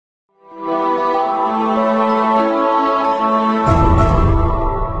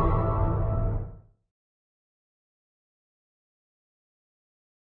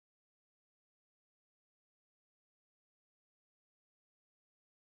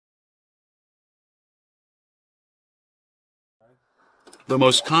The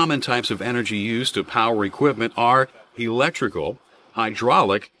most common types of energy used to power equipment are electrical,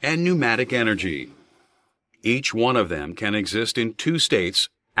 hydraulic, and pneumatic energy. Each one of them can exist in two states,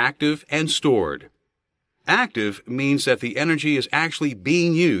 active and stored. Active means that the energy is actually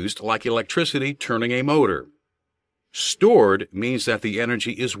being used, like electricity turning a motor. Stored means that the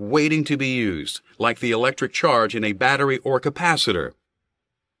energy is waiting to be used, like the electric charge in a battery or capacitor.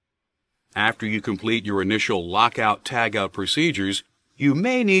 After you complete your initial lockout tagout procedures, you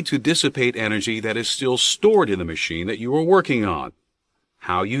may need to dissipate energy that is still stored in the machine that you are working on.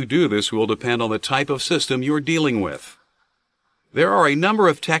 How you do this will depend on the type of system you're dealing with. There are a number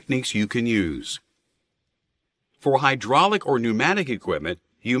of techniques you can use. For hydraulic or pneumatic equipment,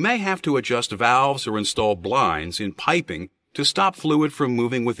 you may have to adjust valves or install blinds in piping to stop fluid from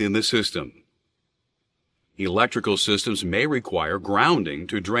moving within the system. Electrical systems may require grounding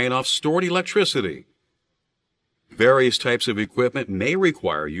to drain off stored electricity. Various types of equipment may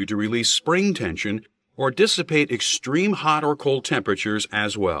require you to release spring tension or dissipate extreme hot or cold temperatures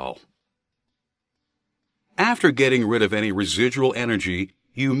as well. After getting rid of any residual energy,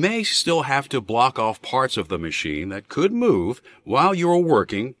 you may still have to block off parts of the machine that could move while you are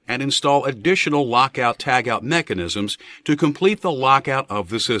working and install additional lockout tagout mechanisms to complete the lockout of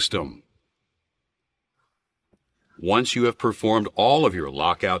the system. Once you have performed all of your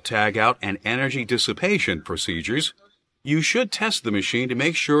lockout tagout and energy dissipation procedures, you should test the machine to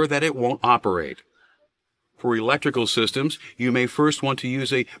make sure that it won't operate. For electrical systems, you may first want to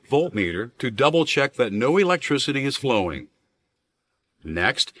use a voltmeter to double-check that no electricity is flowing.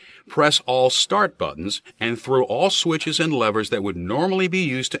 Next, press all start buttons and throw all switches and levers that would normally be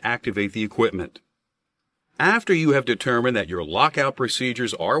used to activate the equipment. After you have determined that your lockout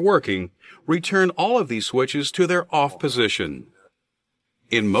procedures are working, return all of these switches to their off position.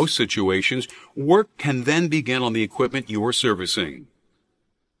 In most situations, work can then begin on the equipment you are servicing.